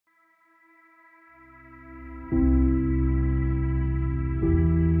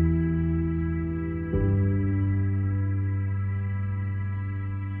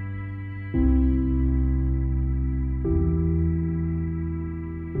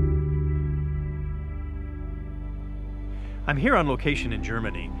I'm here on location in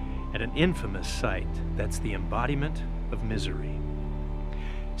Germany at an infamous site that's the embodiment of misery.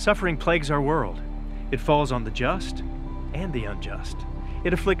 Suffering plagues our world. It falls on the just and the unjust.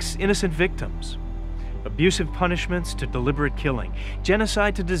 It afflicts innocent victims. Abusive punishments to deliberate killing,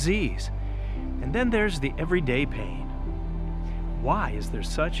 genocide to disease. And then there's the everyday pain. Why is there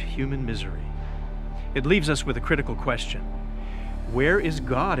such human misery? It leaves us with a critical question. Where is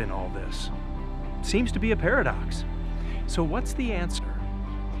God in all this? It seems to be a paradox. So what's the answer?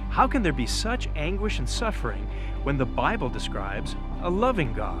 How can there be such anguish and suffering when the Bible describes a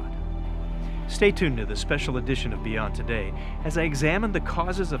loving God? Stay tuned to the special edition of Beyond Today as I examine the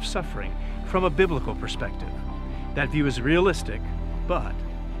causes of suffering from a biblical perspective. That view is realistic, but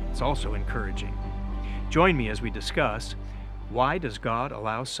it's also encouraging. Join me as we discuss, why does God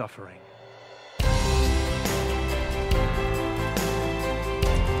allow suffering?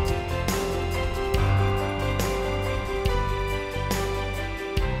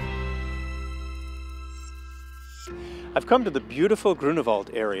 I've come to the beautiful Grunewald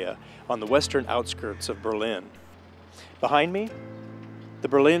area on the western outskirts of Berlin. Behind me, the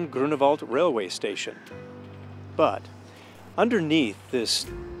Berlin-Grunewald railway station. But underneath this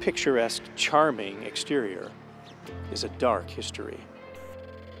picturesque, charming exterior is a dark history.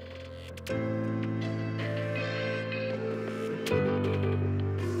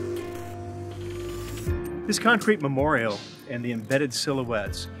 This concrete memorial and the embedded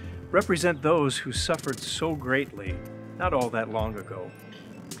silhouettes represent those who suffered so greatly not all that long ago.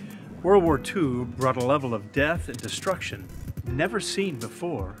 World War II brought a level of death and destruction never seen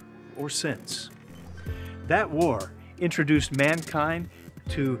before or since. That war introduced mankind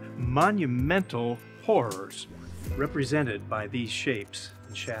to monumental horrors represented by these shapes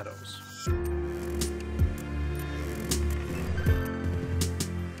and shadows.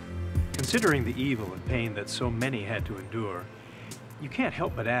 Considering the evil and pain that so many had to endure, you can't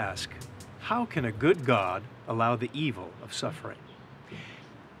help but ask, how can a good God allow the evil of suffering?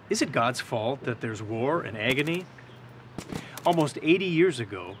 Is it God's fault that there's war and agony? Almost 80 years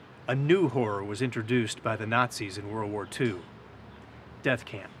ago, a new horror was introduced by the Nazis in World War II: death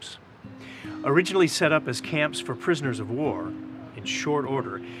camps. Originally set up as camps for prisoners of war, in short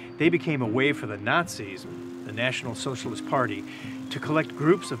order, they became a way for the Nazis, the National Socialist Party, to collect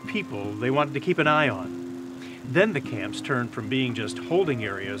groups of people they wanted to keep an eye on. Then the camps turned from being just holding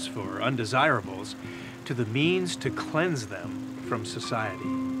areas for undesirables to the means to cleanse them from society.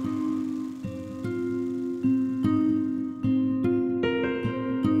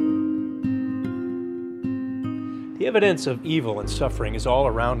 The evidence of evil and suffering is all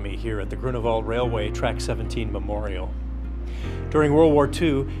around me here at the Grunewald Railway Track 17 Memorial. During World War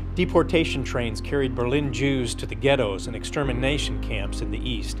II, deportation trains carried Berlin Jews to the ghettos and extermination camps in the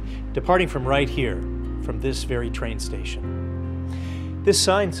east, departing from right here, from this very train station. This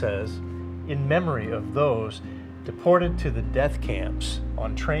sign says, in memory of those deported to the death camps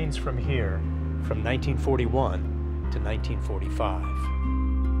on trains from here from 1941 to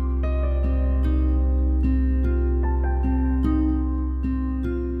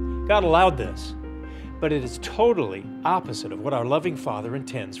 1945. God allowed this, but it is totally opposite of what our loving Father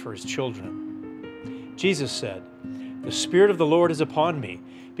intends for His children. Jesus said, "The Spirit of the Lord is upon me,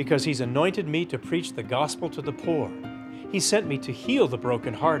 because He's anointed me to preach the gospel to the poor. He sent me to heal the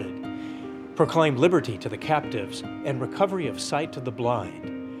brokenhearted, proclaim liberty to the captives, and recovery of sight to the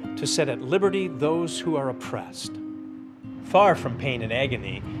blind, to set at liberty those who are oppressed." Far from pain and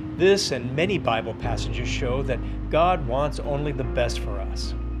agony, this and many Bible passages show that God wants only the best for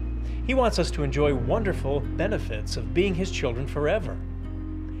us. He wants us to enjoy wonderful benefits of being His children forever.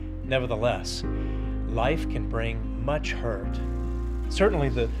 Nevertheless, life can bring much hurt. Certainly,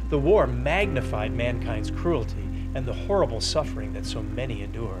 the war magnified mankind's cruelty and the horrible suffering that so many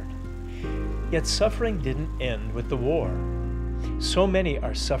endured. Yet suffering didn't end with the war. So many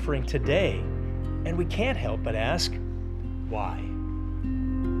are suffering today, and we can't help but ask, why?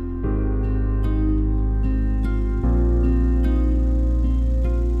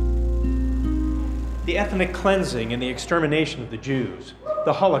 The ethnic cleansing and the extermination of the Jews,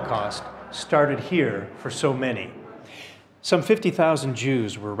 the Holocaust, started here for so many. Some 50,000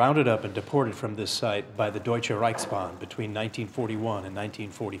 Jews were rounded up and deported from this site by the Deutsche Reichsbahn between 1941 and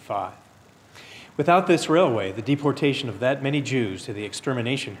 1945. Without this railway, the deportation of that many Jews to the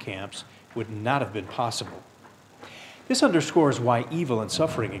extermination camps would not have been possible. This underscores why evil and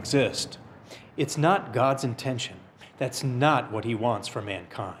suffering exist. It's not God's intention. That's not what He wants for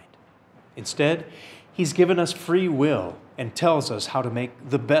mankind. Instead, He's given us free will and tells us how to make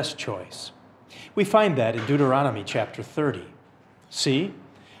the best choice. We find that in Deuteronomy chapter 30. "See,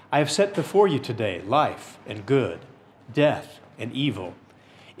 I have set before you today life and good, death, and evil,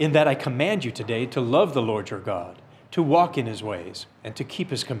 in that I command you today to love the Lord your God, to walk in his ways, and to keep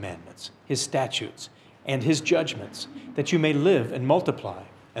his commandments, his statutes, and his judgments, that you may live and multiply,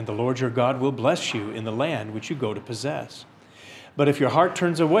 and the Lord your God will bless you in the land which you go to possess. But if your heart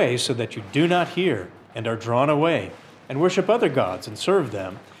turns away so that you do not hear and are drawn away, and worship other gods and serve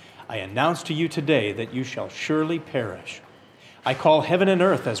them, I announce to you today that you shall surely perish. I call heaven and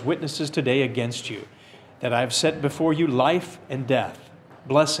earth as witnesses today against you, that I have set before you life and death,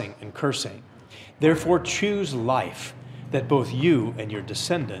 blessing and cursing. Therefore choose life, that both you and your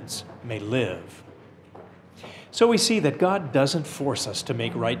descendants may live. So we see that God doesn't force us to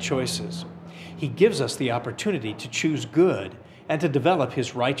make right choices. He gives us the opportunity to choose good and to develop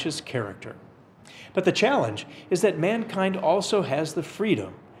his righteous character. But the challenge is that mankind also has the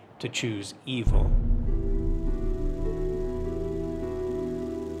freedom to choose evil.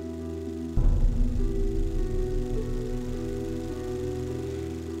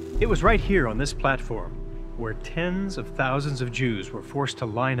 It was right here on this platform where tens of thousands of Jews were forced to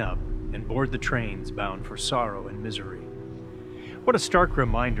line up and board the trains bound for sorrow and misery. What a stark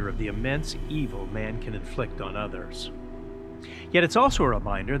reminder of the immense evil man can inflict on others. Yet it's also a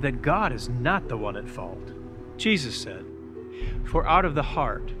reminder that God is not the one at fault. Jesus said, "For out of the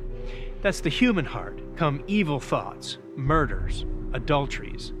heart," that's the human heart, "come evil thoughts, murders,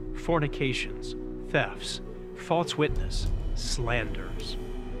 adulteries, fornications, thefts, false witness, slanders."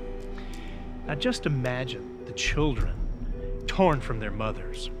 Now just imagine the children torn from their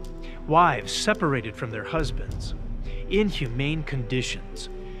mothers, wives separated from their husbands, inhumane conditions,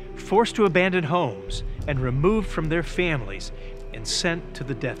 forced to abandon homes and removed from their families and sent to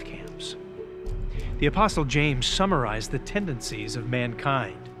the death camps. The Apostle James summarized the tendencies of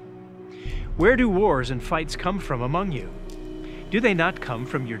mankind. "Where do wars and fights come from among you? Do they not come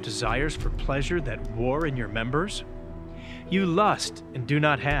from your desires for pleasure that war in your members? You lust and do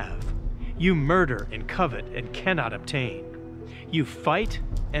not have. You murder and covet and cannot obtain. You fight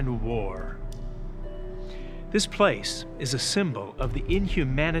and war." This place is a symbol of the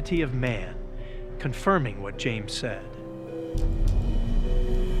inhumanity of man, confirming what James said.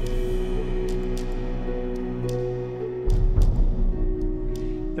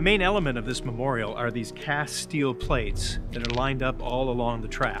 The main element of this memorial are these cast steel plates that are lined up all along the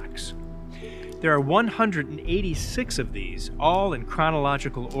tracks. There are 186 of these, all in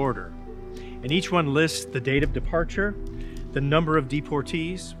chronological order, and each one lists the date of departure, the number of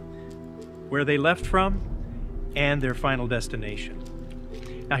deportees, where they left from, and their final destination.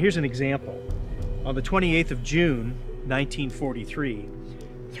 Now here's an example. On the 28th of June, 1943,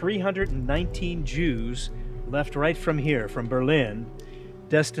 319 Jews left right from here, from Berlin,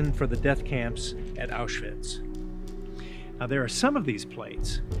 destined for the death camps at Auschwitz. Now there are some of these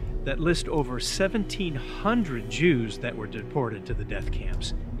plates that list over 1,700 Jews that were deported to the death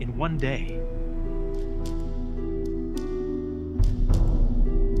camps in one day.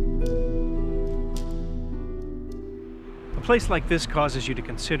 A place like this causes you to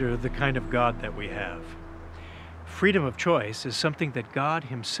consider the kind of God that we have. Freedom of choice is something that God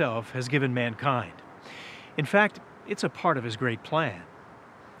himself has given mankind. In fact, it's a part of his great plan.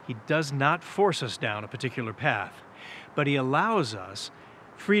 He does not force us down a particular path, but he allows us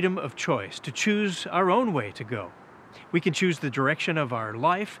freedom of choice to choose our own way to go. We can choose the direction of our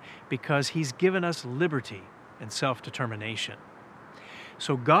life because he's given us liberty and self-determination.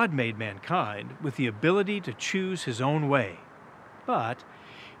 So God made mankind with the ability to choose his own way, but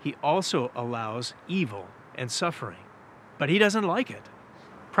he also allows evil and suffering. But he doesn't like it.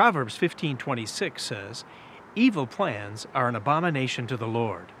 Proverbs 15:26 says, "Evil plans are an abomination to the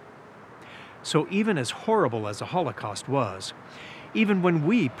Lord." So even as horrible as the Holocaust was, even when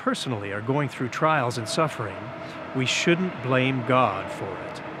we personally are going through trials and suffering, we shouldn't blame God for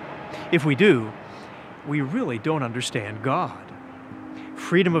it. If we do, we really don't understand God.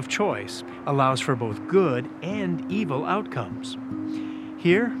 Freedom of choice allows for both good and evil outcomes.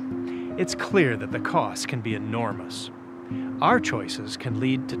 Here, it's clear that the cost can be enormous. Our choices can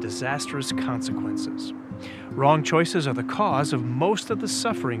lead to disastrous consequences. Wrong choices are the cause of most of the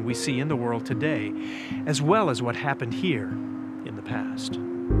suffering we see in the world today, as well as what happened here in the past.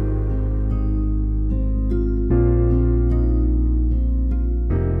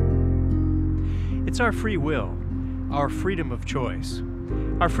 It's our free will, our freedom of choice,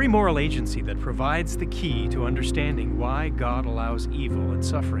 our free moral agency that provides the key to understanding why God allows evil and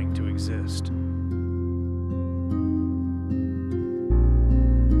suffering to exist.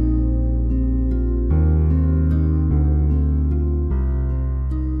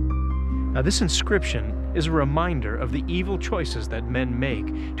 Now, this inscription is a reminder of the evil choices that men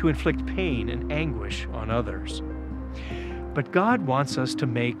make to inflict pain and anguish on others. But God wants us to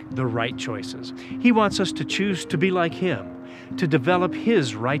make the right choices. He wants us to choose to be like Him, to develop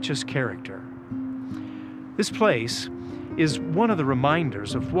His righteous character. This place is one of the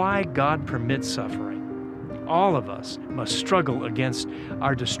reminders of why God permits suffering. All of us must struggle against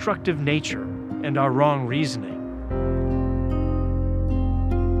our destructive nature and our wrong reasoning.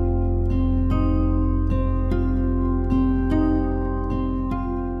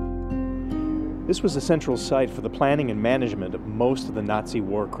 This was a central site for the planning and management of most of the Nazi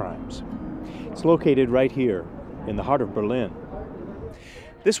war crimes. It's located right here, in the heart of Berlin.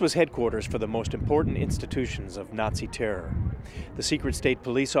 This was headquarters for the most important institutions of Nazi terror: the Secret State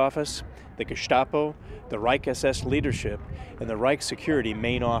Police Office, the Gestapo, the Reich SS leadership, and the Reich Security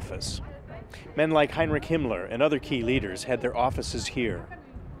Main Office. Men like Heinrich Himmler and other key leaders had their offices here.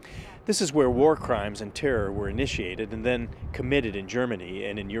 This is where war crimes and terror were initiated and then committed in Germany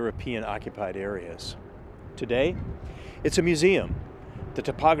and in European occupied areas. Today, it's a museum, the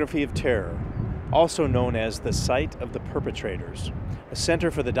Topography of Terror, also known as the Site of the Perpetrators, a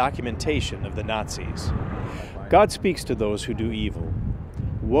center for the documentation of the Nazis. God speaks to those who do evil.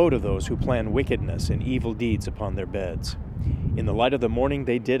 Woe to those who plan wickedness and evil deeds upon their beds. In the light of the morning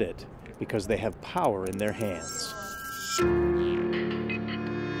they did it, because they have power in their hands.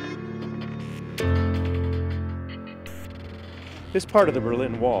 This part of the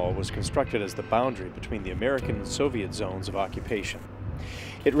Berlin Wall was constructed as the boundary between the American and Soviet zones of occupation.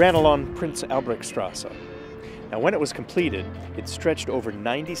 It ran along Prince Albrechtstrasse. Now, when it was completed, it stretched over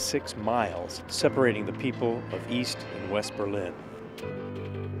 96 miles, separating the people of East and West Berlin.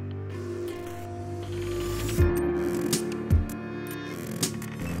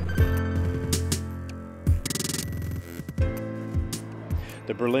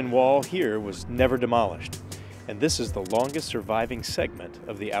 The Berlin Wall here was never demolished, and this is the longest surviving segment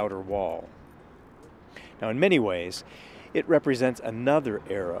of the outer wall. Now, in many ways, it represents another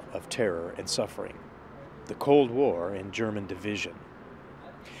era of terror and suffering, the Cold War and German division.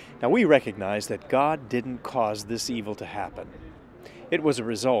 Now, we recognize that God didn't cause this evil to happen. It was a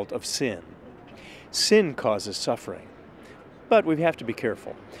result of sin. Sin causes suffering, but we have to be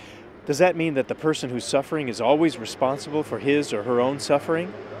careful. Does that mean that the person who's suffering is always responsible for his or her own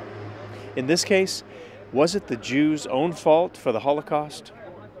suffering? In this case, was it the Jews' own fault for the Holocaust?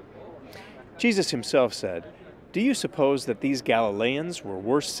 Jesus himself said, "Do you suppose that these Galileans were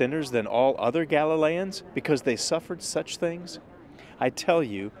worse sinners than all other Galileans because they suffered such things? I tell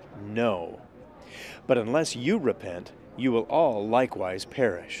you, no. But unless you repent, you will all likewise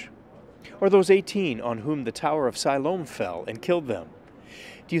perish." Or those 18 on whom the Tower of Siloam fell and killed them.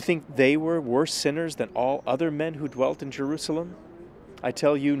 Do you think they were worse sinners than all other men who dwelt in Jerusalem? I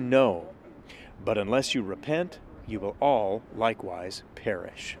tell you, no. But unless you repent, you will all likewise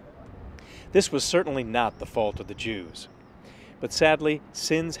perish. This was certainly not the fault of the Jews. But sadly,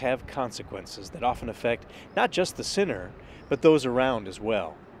 sins have consequences that often affect not just the sinner, but those around as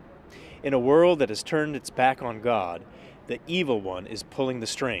well. In a world that has turned its back on God, the evil one is pulling the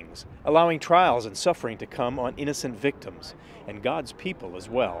strings, allowing trials and suffering to come on innocent victims, and God's people as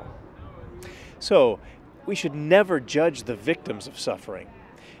well. So, we should never judge the victims of suffering,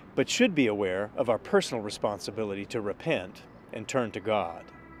 but should be aware of our personal responsibility to repent and turn to God.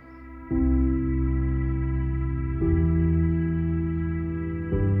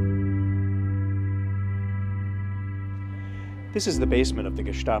 This is the basement of the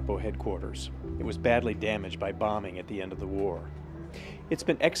Gestapo headquarters. It was badly damaged by bombing at the end of the war. It's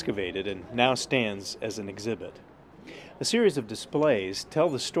been excavated and now stands as an exhibit. A series of displays tell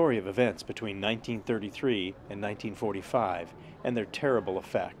the story of events between 1933 and 1945 and their terrible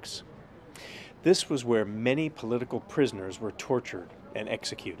effects. This was where many political prisoners were tortured and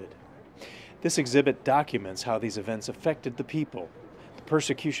executed. This exhibit documents how these events affected the people, the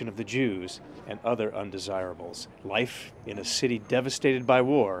persecution of the Jews, and other undesirables, life in a city devastated by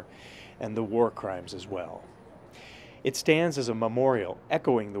war, and the war crimes as well. It stands as a memorial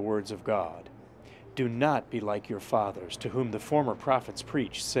echoing the words of God. Do not be like your fathers, to whom the former prophets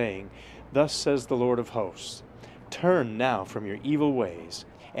preached, saying, "Thus says the Lord of hosts, turn now from your evil ways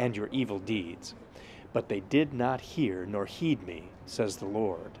and your evil deeds." But they did not hear nor heed me, says the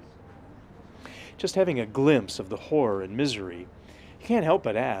Lord. Just having a glimpse of the horror and misery, you can't help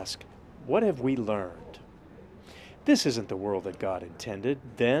but ask, what have we learned? This isn't the world that God intended,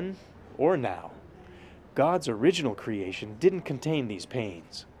 then or now. God's original creation didn't contain these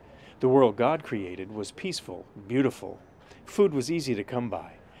pains. The world God created was peaceful, beautiful. Food was easy to come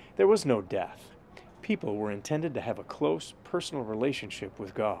by. There was no death. People were intended to have a close, personal relationship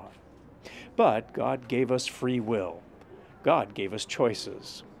with God. But God gave us free will. God gave us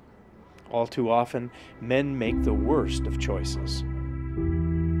choices. All too often, men make the worst of choices.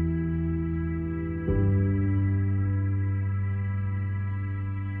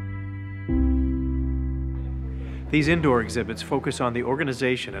 These indoor exhibits focus on the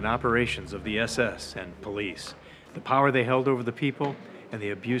organization and operations of the SS and police, the power they held over the people, and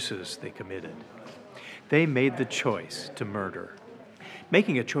the abuses they committed. They made the choice to murder.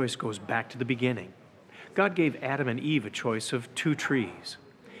 Making a choice goes back to the beginning. God gave Adam and Eve a choice of two trees.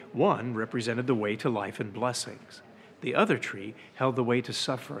 One represented the way to life and blessings. The other tree held the way to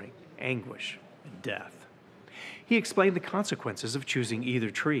suffering, anguish, and death. He explained the consequences of choosing either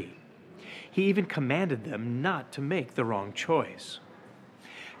tree. He even commanded them not to make the wrong choice.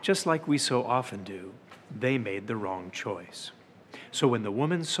 Just like we so often do, they made the wrong choice. So when the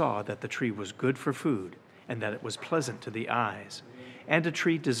woman saw that the tree was good for food, and that it was pleasant to the eyes, and a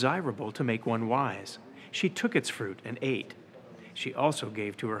tree desirable to make one wise, she took its fruit and ate. She also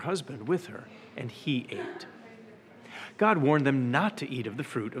gave to her husband with her, and he ate. God warned them not to eat of the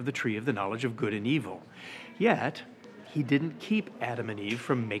fruit of the tree of the knowledge of good and evil. Yet, He didn't keep Adam and Eve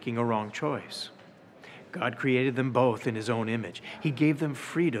from making a wrong choice. God created them both in His own image. He gave them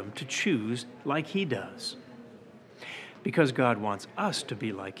freedom to choose like He does. Because God wants us to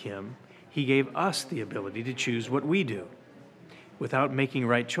be like Him, He gave us the ability to choose what we do. Without making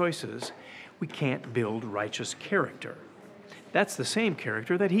right choices, we can't build righteous character. That's the same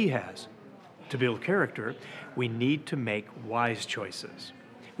character that He has. To build character, we need to make wise choices.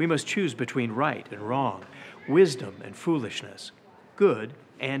 We must choose between right and wrong, wisdom and foolishness, good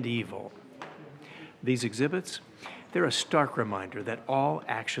and evil. These exhibits, they're a stark reminder that all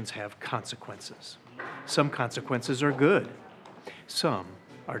actions have consequences. Some consequences are good, some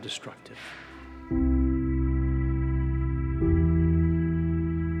are destructive.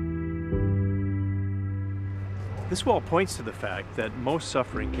 This wall points to the fact that most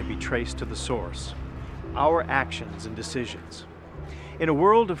suffering can be traced to the source, our actions and decisions. In a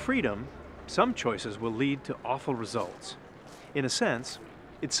world of freedom, some choices will lead to awful results. In a sense,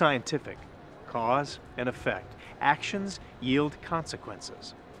 it's scientific. Cause and effect. Actions yield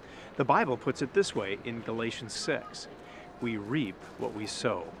consequences. The Bible puts it this way in Galatians 6. We reap what we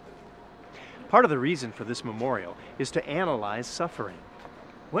sow. Part of the reason for this memorial is to analyze suffering.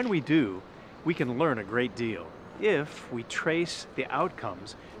 When we do, we can learn a great deal if we trace the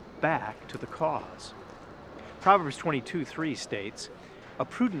outcomes back to the cause. Proverbs 22:3 states, "A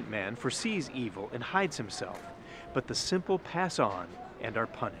prudent man foresees evil and hides himself, but the simple pass on and are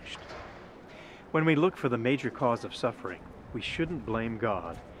punished." When we look for the major cause of suffering, we shouldn't blame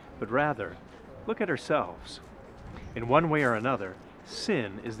God, but rather look at ourselves. In one way or another,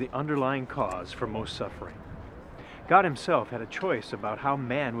 sin is the underlying cause for most suffering. God Himself had a choice about how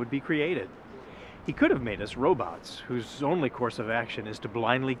man would be created. He could have made us robots whose only course of action is to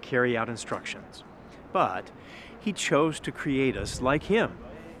blindly carry out instructions. But He chose to create us like Him,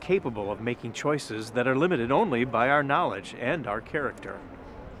 capable of making choices that are limited only by our knowledge and our character.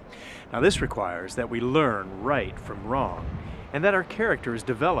 Now, this requires that we learn right from wrong, and that our character is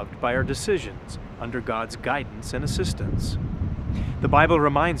developed by our decisions under God's guidance and assistance. The Bible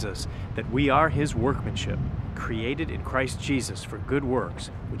reminds us that we are His workmanship, created in Christ Jesus for good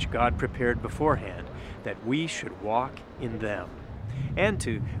works, which God prepared beforehand, that we should walk in them, and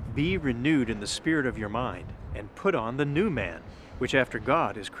to be renewed in the spirit of your mind, and put on the new man, which after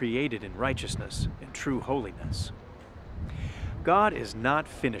God is created in righteousness and true holiness. God is not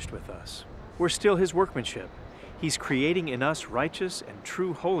finished with us. We're still His workmanship. He's creating in us righteous and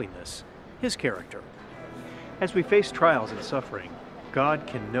true holiness, His character. As we face trials and suffering, God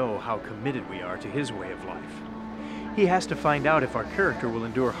can know how committed we are to His way of life. He has to find out if our character will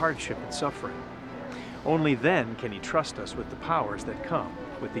endure hardship and suffering. Only then can He trust us with the powers that come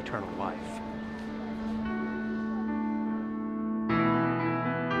with eternal life.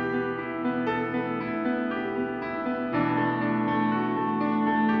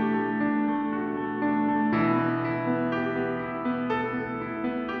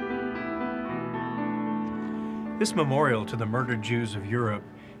 This memorial to the murdered Jews of Europe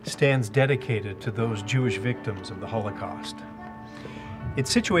stands dedicated to those Jewish victims of the Holocaust.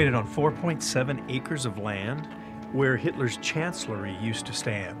 It's situated on 4.7 acres of land where Hitler's chancellery used to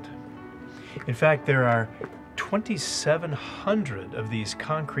stand. In fact, there are 2,700 of these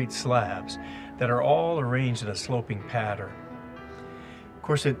concrete slabs that are all arranged in a sloping pattern. Of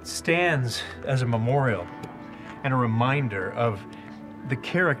course, it stands as a memorial and a reminder of the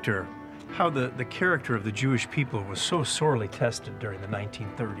character, how the character of the Jewish people was so sorely tested during the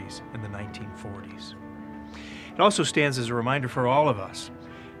 1930s and the 1940s. It also stands as a reminder for all of us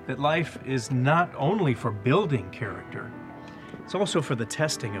that life is not only for building character, It's also for the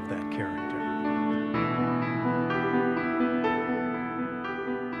testing of that character.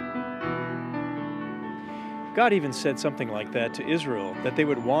 God even said something like that to Israel, that they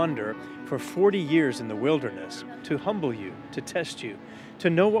would wander for 40 years in the wilderness to humble you, to test you, to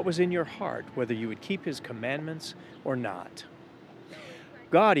know what was in your heart, whether you would keep His commandments or not.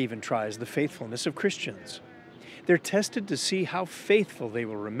 God even tries the faithfulness of Christians. They're tested to see how faithful they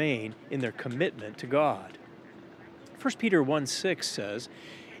will remain in their commitment to God. 1 Peter 1:6 says,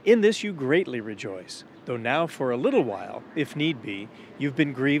 "In this you greatly rejoice, though now for a little while, if need be, you've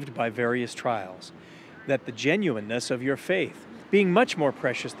been grieved by various trials, that the genuineness of your faith, being much more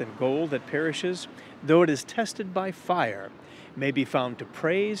precious than gold that perishes, though it is tested by fire, may be found to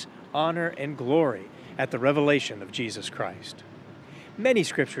praise, honor, and glory at the revelation of Jesus Christ." Many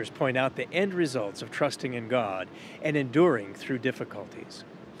scriptures point out the end results of trusting in God and enduring through difficulties.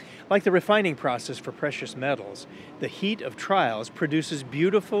 Like the refining process for precious metals, the heat of trials produces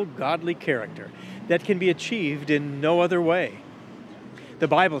beautiful, godly character that can be achieved in no other way. The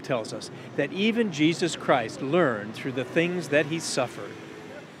Bible tells us that even Jesus Christ learned through the things that He suffered.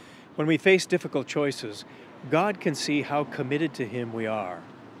 When we face difficult choices, God can see how committed to Him we are.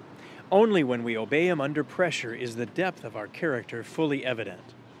 Only when we obey Him under pressure is the depth of our character fully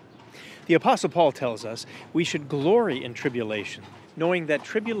evident. The Apostle Paul tells us we should glory in tribulation, knowing that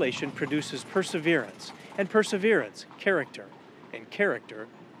tribulation produces perseverance, and perseverance, character, and character,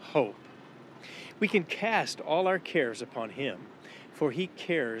 hope. We can cast all our cares upon Him, for He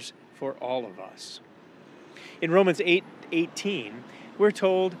cares for all of us. In Romans 8:18, we're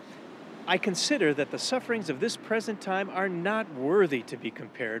told, "I consider that the sufferings of this present time are not worthy to be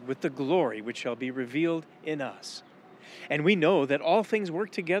compared with the glory which shall be revealed in us. And we know that all things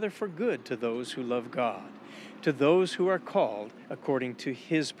work together for good to those who love God, to those who are called according to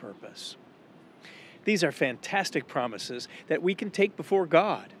His purpose." These are fantastic promises that we can take before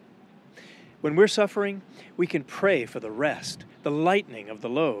God. When we're suffering, we can pray for the rest, the lightening of the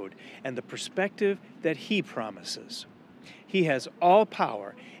load, and the perspective that He promises. He has all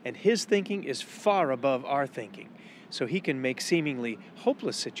power, and His thinking is far above our thinking, so He can make seemingly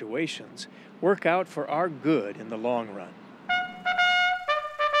hopeless situations work out for our good in the long run.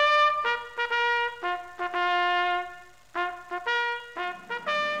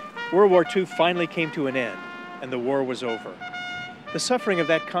 World War II finally came to an end, and the war was over. The suffering of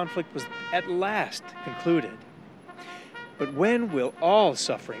that conflict was at last concluded. But when will all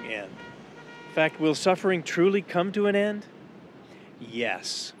suffering end? In fact, will suffering truly come to an end?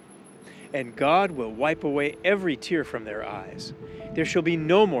 Yes. And God will wipe away every tear from their eyes. There shall be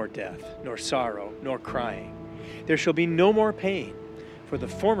no more death, nor sorrow, nor crying. There shall be no more pain, for the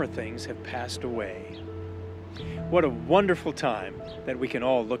former things have passed away. What a wonderful time that we can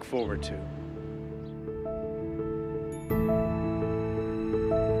all look forward to.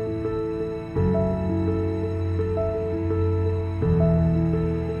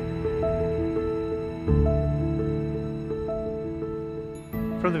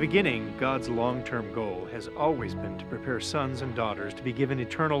 From the beginning, God's long-term goal has always been to prepare sons and daughters to be given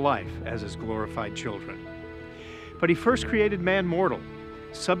eternal life as His glorified children. But He first created man mortal,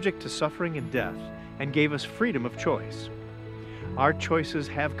 subject to suffering and death, and gave us freedom of choice. Our choices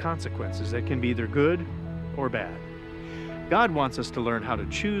have consequences that can be either good or bad. God wants us to learn how to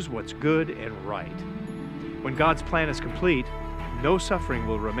choose what's good and right. When God's plan is complete, no suffering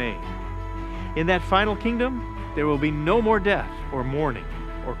will remain. In that final kingdom, there will be no more death or mourning,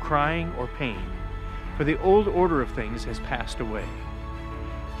 or crying or pain, for the old order of things has passed away.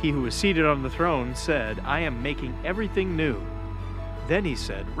 He who is seated on the throne said, "I am making everything new." Then He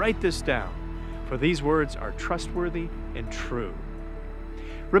said, "Write this down, for these words are trustworthy and true."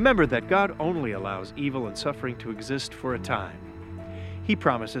 Remember that God only allows evil and suffering to exist for a time. He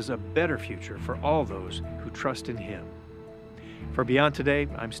promises a better future for all those who trust in Him. For Beyond Today,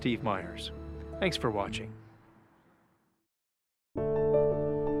 I'm Steve Myers. Thanks for watching.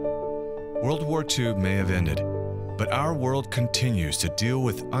 World War II may have ended, but our world continues to deal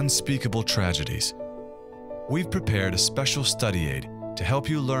with unspeakable tragedies. We've prepared a special study aid to help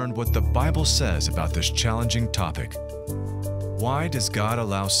you learn what the Bible says about this challenging topic. Why Does God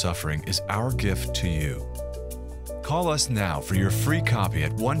Allow Suffering is our gift to you. Call us now for your free copy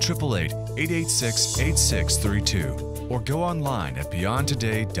at 1-888-886-8632 or go online at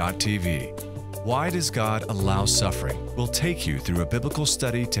beyondtoday.tv. Why Does God Allow Suffering will take you through a biblical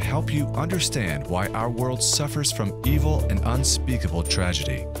study to help you understand why our world suffers from evil and unspeakable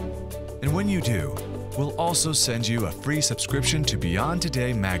tragedy. And when you do, we'll also send you a free subscription to Beyond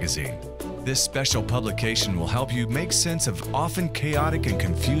Today magazine. This special publication will help you make sense of often chaotic and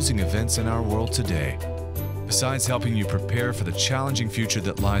confusing events in our world today. Besides helping you prepare for the challenging future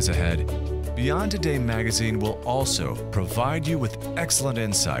that lies ahead, Beyond Today magazine will also provide you with excellent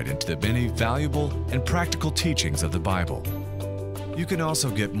insight into the many valuable and practical teachings of the Bible. You can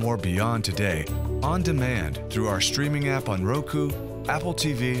also get more Beyond Today on demand through our streaming app on Roku, Apple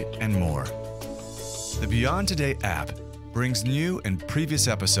TV, and more. The Beyond Today app brings new and previous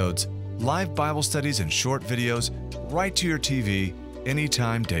episodes, live Bible studies, and short videos right to your TV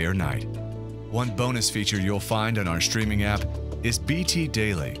anytime, day or night. One bonus feature you'll find on our streaming app is BT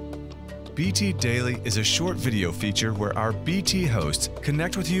Daily. BT Daily is a short video feature where our BT hosts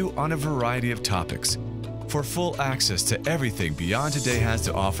connect with you on a variety of topics. For full access to everything Beyond Today has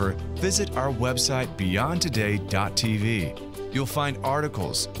to offer, visit our website beyondtoday.tv. You'll find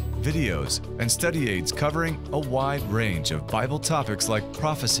articles, videos, and study aids covering a wide range of Bible topics like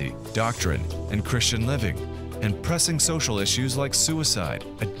prophecy, doctrine, and Christian living, and pressing social issues like suicide,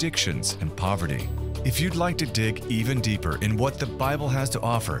 addictions, and poverty. If you'd like to dig even deeper in what the Bible has to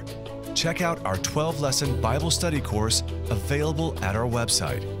offer, check out our 12-lesson Bible study course available at our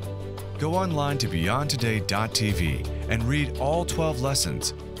website. Go online to beyondtoday.tv and read all 12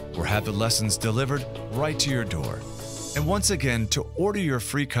 lessons, or have the lessons delivered right to your door. And once again, to order your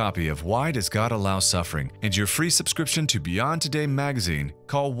free copy of Why Does God Allow Suffering and your free subscription to Beyond Today magazine,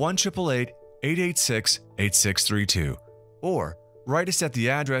 call 1-888-886-8632 or write us at the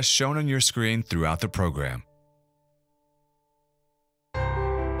address shown on your screen throughout the program.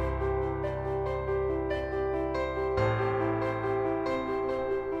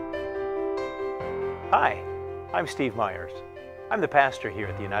 Hi, I'm Steve Myers. I'm the pastor here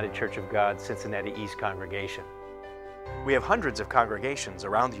at the United Church of God Cincinnati East Congregation. We have hundreds of congregations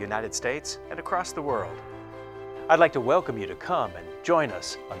around the United States and across the world. I'd like to welcome you to come and join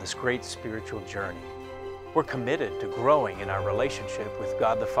us on this great spiritual journey. We're committed to growing in our relationship with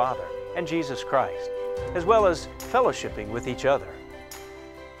God the Father and Jesus Christ, as well as fellowshipping with each other.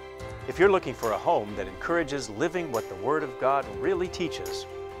 If you're looking for a home that encourages living what the Word of God really teaches,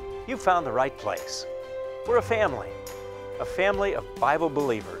 you've found the right place. We're a family of Bible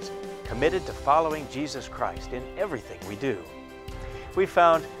believers committed to following Jesus Christ in everything we do. We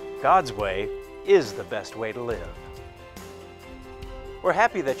found God's way is the best way to live. We're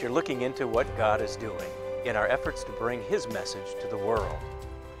happy that you're looking into what God is doing in our efforts to bring His message to the world.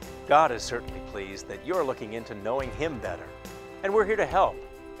 God is certainly pleased that you're looking into knowing Him better, and we're here to help.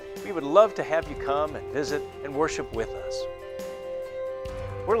 We would love to have you come and visit and worship with us.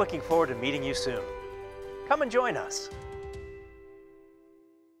 We're looking forward to meeting you soon. Come and join us.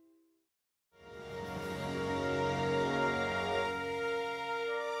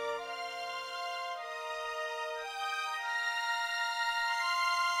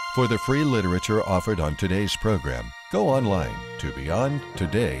 For the free literature offered on today's program, go online to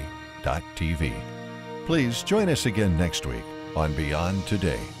beyondtoday.tv. Please join us again next week on Beyond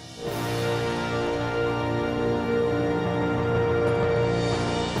Today.